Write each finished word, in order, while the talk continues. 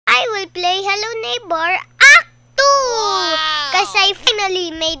will play Hello Neighbor Act 2! Because I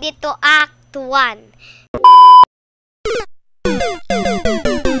finally made it to Act 1.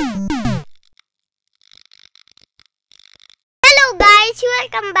 Hello guys!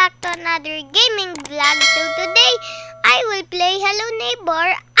 Welcome back to another gaming vlog. So today, I will play Hello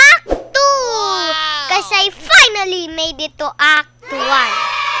Neighbor Act 2! Because I finally made it to Act 1.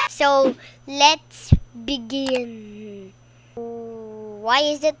 So, let's begin. Why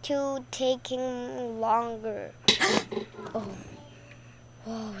is it taking longer?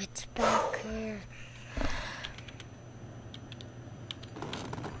 Oh, it's back here.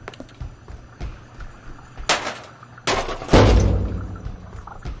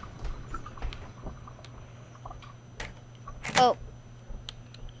 Oh,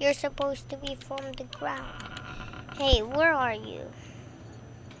 you're supposed to be from the ground. Hey, where are you?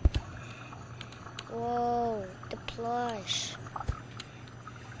 Whoa, the plush.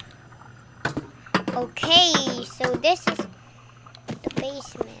 Okay, so this is the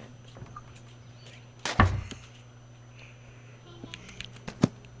basement.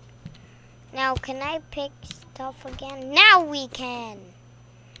 Now, can I pick stuff again? Now we can!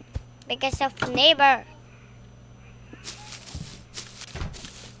 Because of neighbor.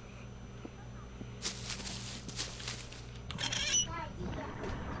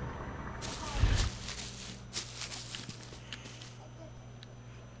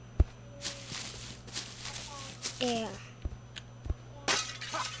 There.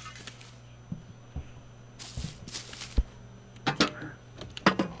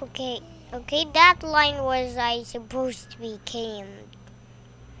 Okay, that line was I supposed to be came.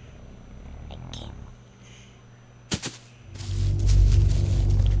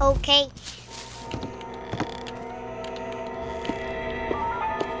 Okay.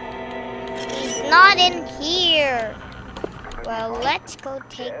 He's not in here. Well, let's go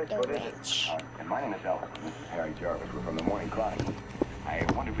take the wrench. My name is Ellen. This is Harry Jarvis. We're from the Morning Chronicle. I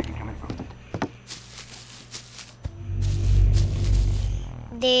wonder if we can come in from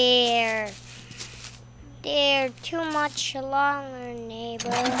there. They're too much longer, neighbor.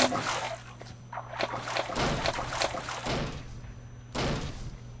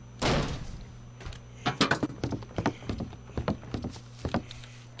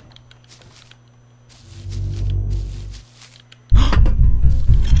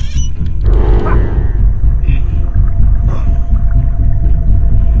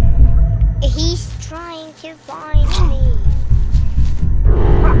 To find me.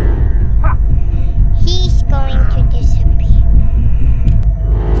 He's going to disappear.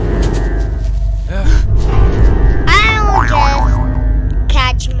 I'll just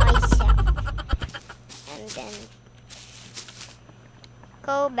catch myself and then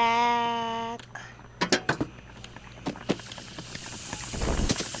go back.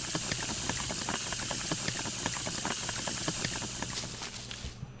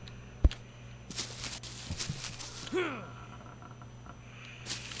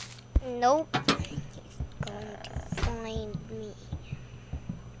 Nope, he's going to find me.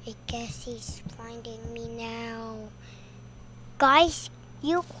 I guess he's finding me now. Guys,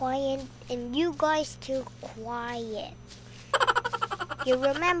 you quiet, and you guys too quiet. You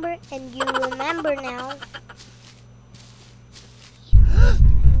remember, and you remember now.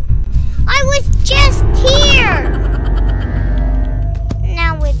 I was just here!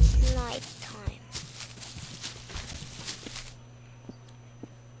 Now it's night time.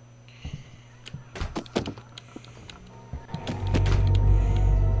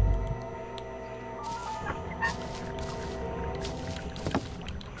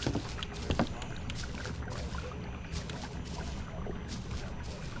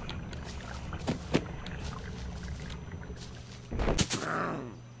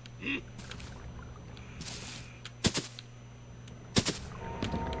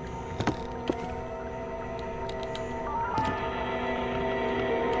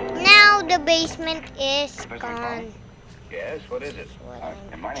 The basement is gone. Yes, what is it?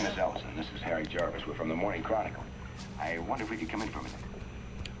 My name is Ellison. This is Harry Jarvis. We're from the Morning Chronicle. I wonder if we could come in for a minute.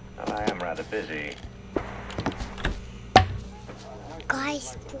 Well, I am rather busy.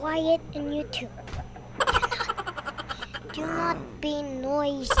 Guys, quiet and you too. Do not be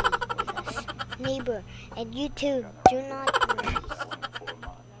noisy. Neighbor, and you too, do not noise.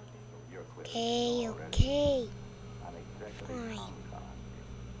 Okay. Fine.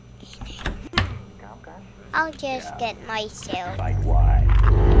 I'll just get myself. Like why?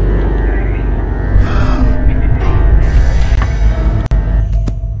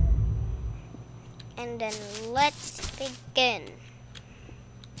 And then let's begin.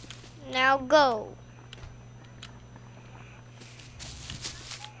 Now go.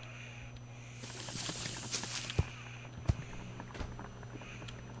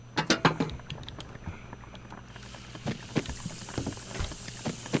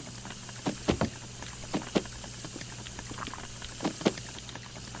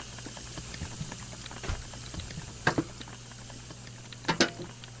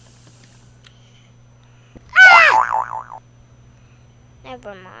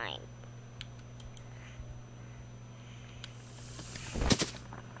 Never mind.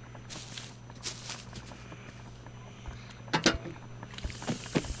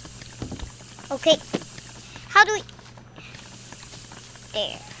 Okay. How do we...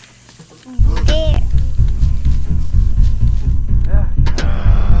 There. There.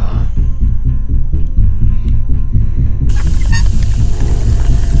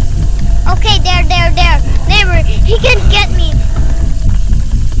 Okay, there. Neighbor, he can get me.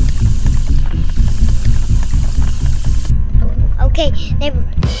 Okay, neighbor.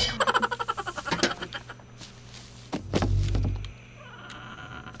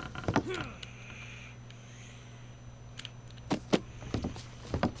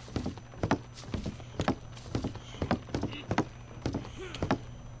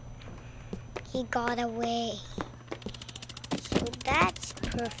 He got away. So that's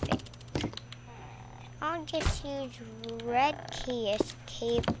perfect. I'll just use red key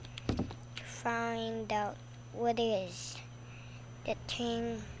escape to find out what is the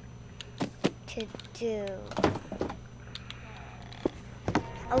thing to do.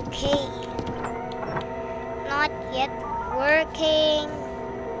 Okay. Not yet working.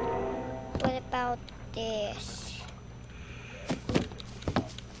 What about this?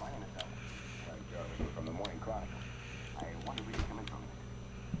 From the Morning Chronicle. I wonder where you're coming from.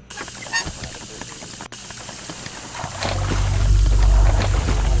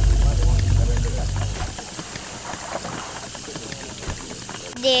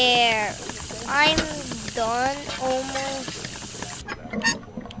 There. I'm done almost.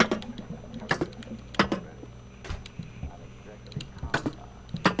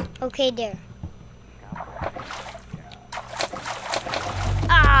 Okay, there.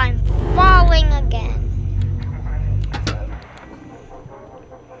 I'm falling again.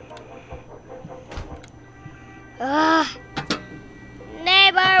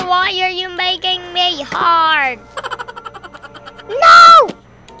 Neighbor, why are you making me hard? No!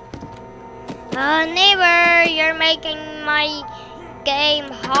 Neighbor, you're making my game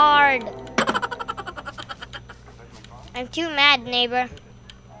hard. I'm too mad, neighbor.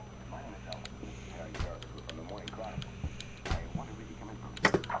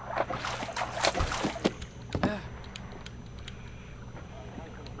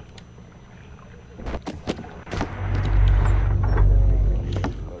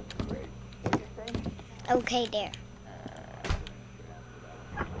 Okay, there.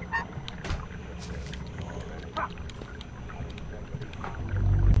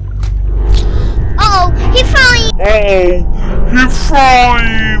 Uh-oh, he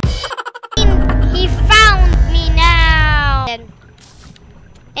found me now.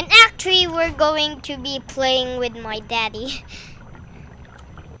 And actually, we're going to be playing with my daddy.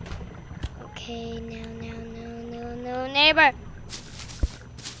 Okay, no, neighbor.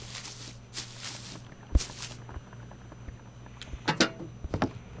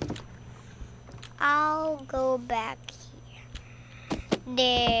 I'll go back here.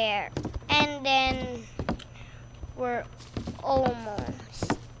 There. And then we're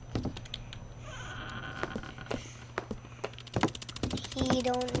almost. He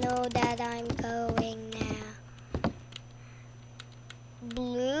don't know that I'm going now.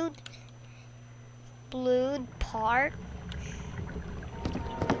 Blue part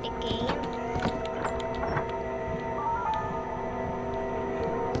of the game.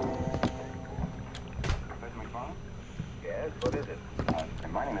 What is it?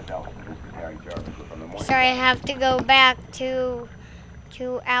 My name is Elton. This is Harry Jarvis. We're from the Morning. Sorry, I have to go back to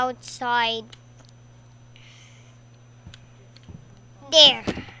outside. There.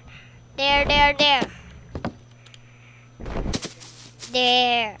 There.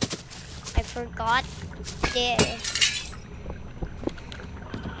 I forgot. There.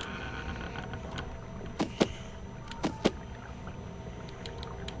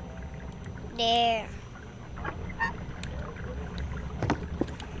 There.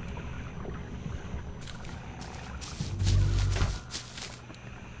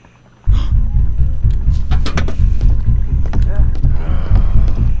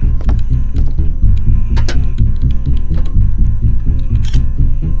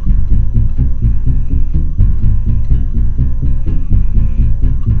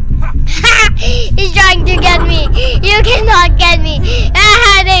 He's trying to get me. You cannot get me.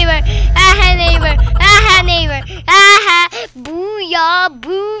 Aha, neighbor. Aha, neighbor. Aha, neighbor. Aha. Booyah,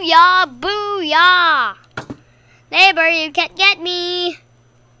 booyah, booyah. Neighbor, you can't get me.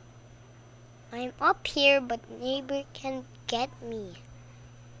 I'm up here, but neighbor can't get me.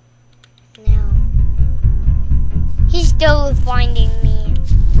 No. He's still finding me.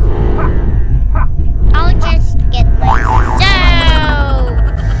 I'll just get myself.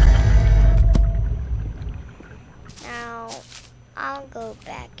 go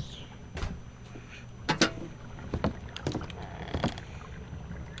back here.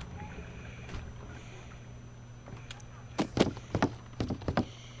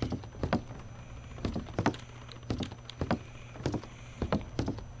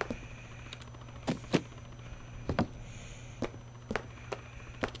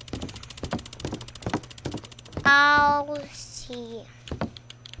 I'll see.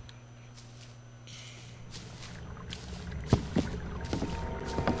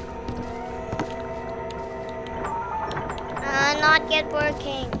 Not yet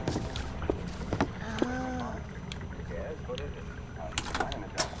working. Oh. Yes, what is it? My name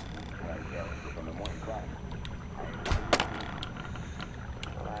is Elvis. From the Morning Chronicle.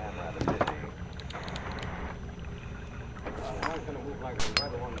 Well, I am rather busy. I was going to move like a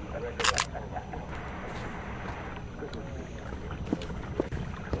rather on the record.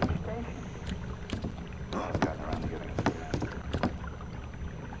 I've gotten around to giving it.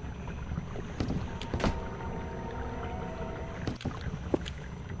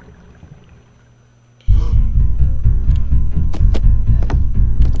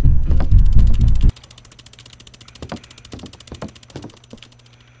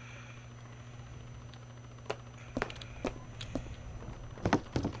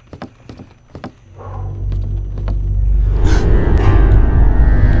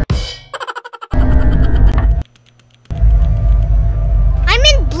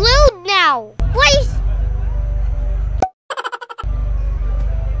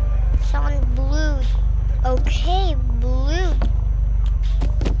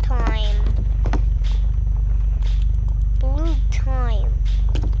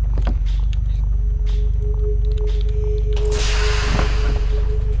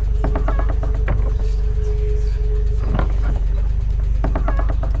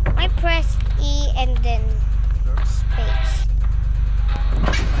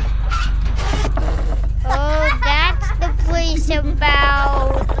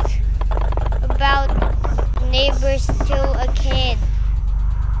 Neighbor's still a kid.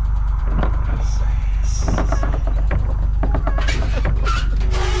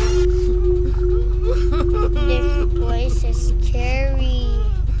 This place is scary.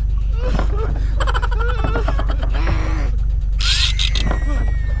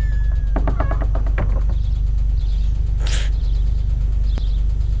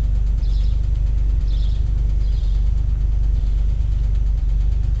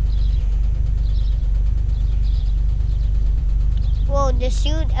 Whoa, the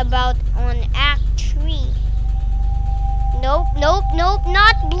suit about on Act 3. Nope, nope, nope,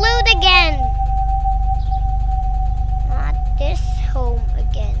 not Blood again. Not this home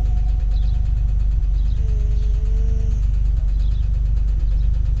again.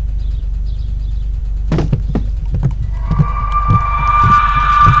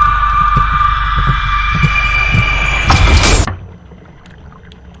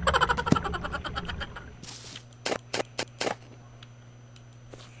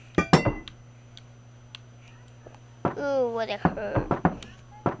 Ooh, what a hurt.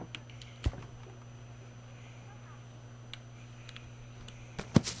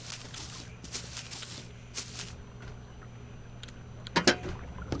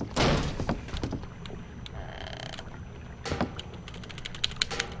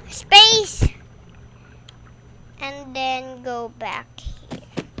 Space! And then go back here.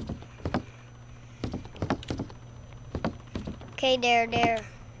 Okay, there.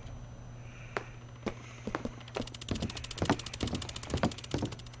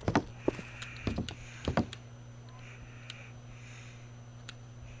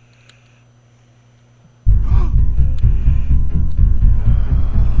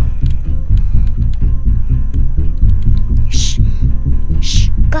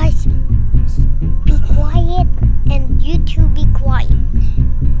 Guys, be quiet, and you two be quiet.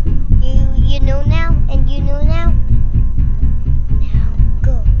 You know now, and you know now. Now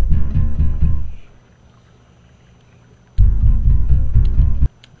go.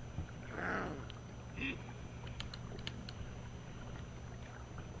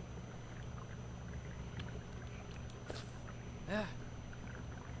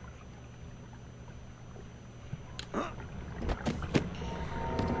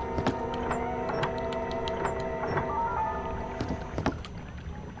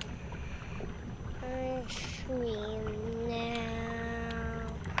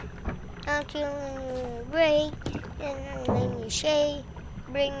 Break, and then you say,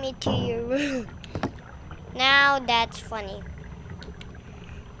 bring me to your room. Now that's funny.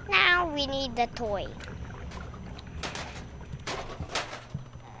 Now we need the toy.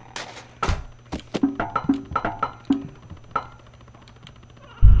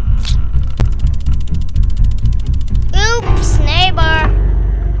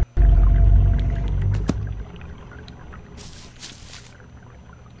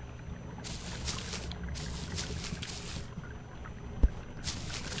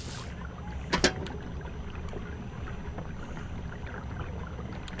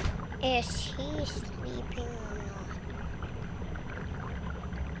 Is he sleeping or not?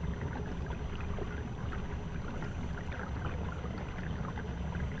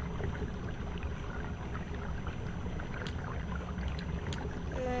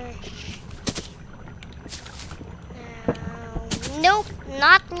 Nope,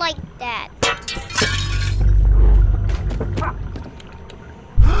 not like that.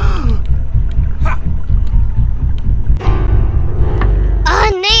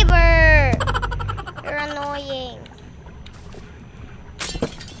 Neighbor! You're annoying.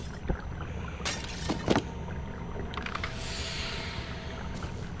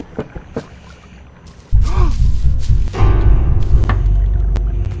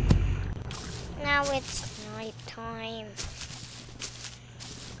 Now it's night time.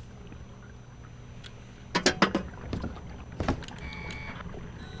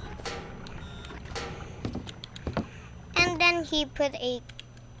 And then he put a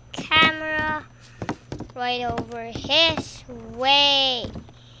camera right over his way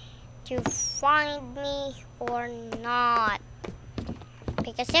to find me or not.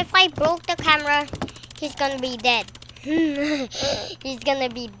 Because if I broke the camera, he's gonna be dead. He's gonna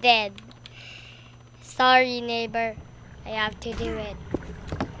be dead. Sorry, neighbor. I have to do it.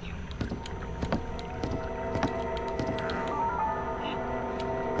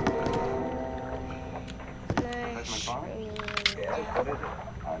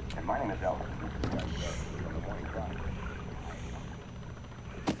 And my name is Elvis.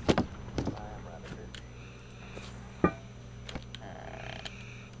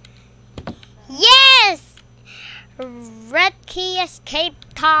 Yes! Red key escape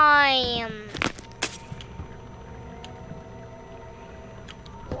time.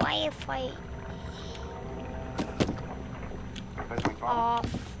 Why if I off?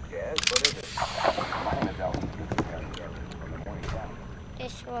 Yes, what is it? My name is Elvis.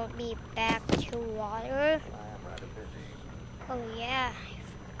 This will be back to water. Oh yeah, I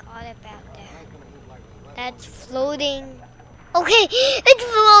forgot about that. That's floating. Okay, it's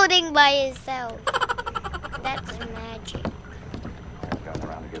floating by itself. That's magic. I've gotten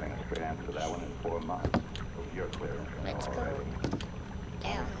around to giving a straight answer to that one in 4 months. So you're clear. Let's go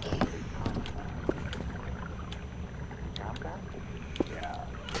down there. Yeah.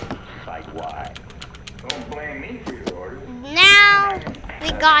 Like why? Don't blame me for your orders. Now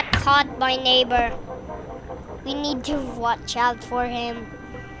we got caught by neighbor. We need to watch out for him.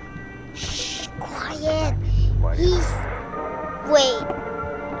 Shh, quiet. Wait.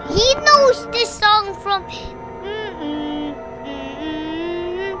 He knows this song from.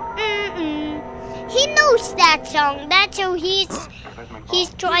 He knows that song. That's how he's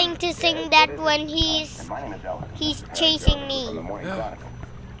trying to sing that when he's chasing me.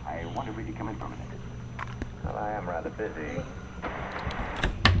 I wonder if you come in for a minute. Well, I am rather busy.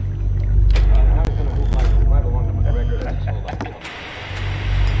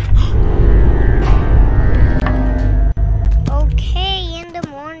 Okay, in the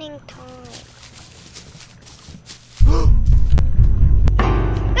morning time.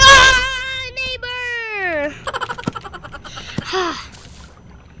 Ah, neighbor!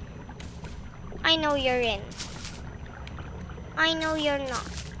 I know you're in. I know you're not.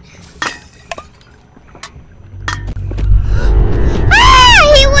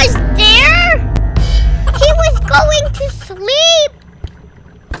 Ah, he was there? He was going to sleep.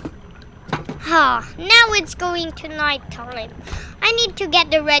 Now it's going to night time. I need to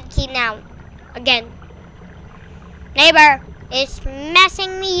get the red key now. Again. Neighbor is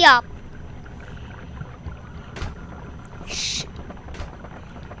messing me up. Shh.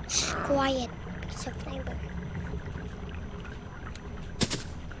 Shh, quiet. It's a neighbor.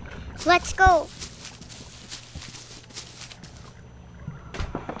 Let's go.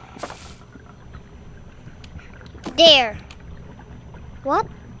 There. What?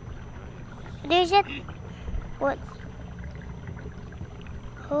 There's a... What?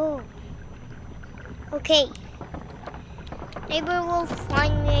 Oh. Okay. Neighbor will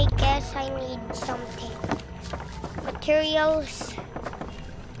find me. I guess I need something. Materials.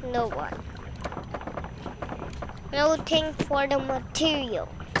 No one. Looking for the material.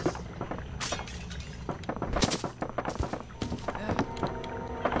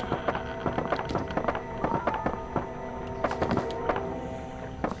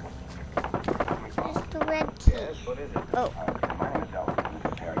 Oh. My name is Elvis.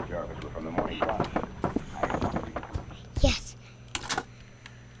 This is Harry Jarvis. We're from the Morning Cross. Yes.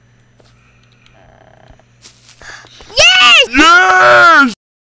 Yes! Yes!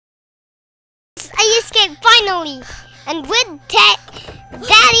 I escaped finally. And with that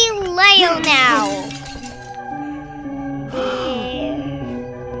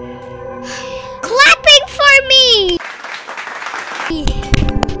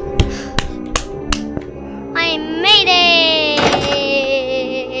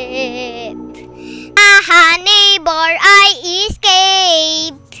Neighbor, I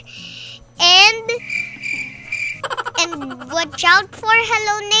escaped. And watch out for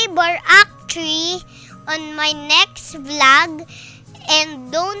Hello Neighbor Act 3 on my next vlog.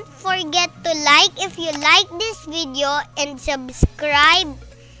 And don't forget to like if you like this video and subscribe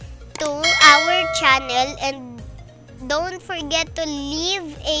to our channel. And don't forget to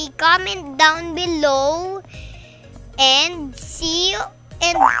leave a comment down below. And see you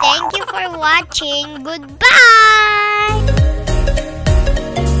and thank you for watching. Goodbye!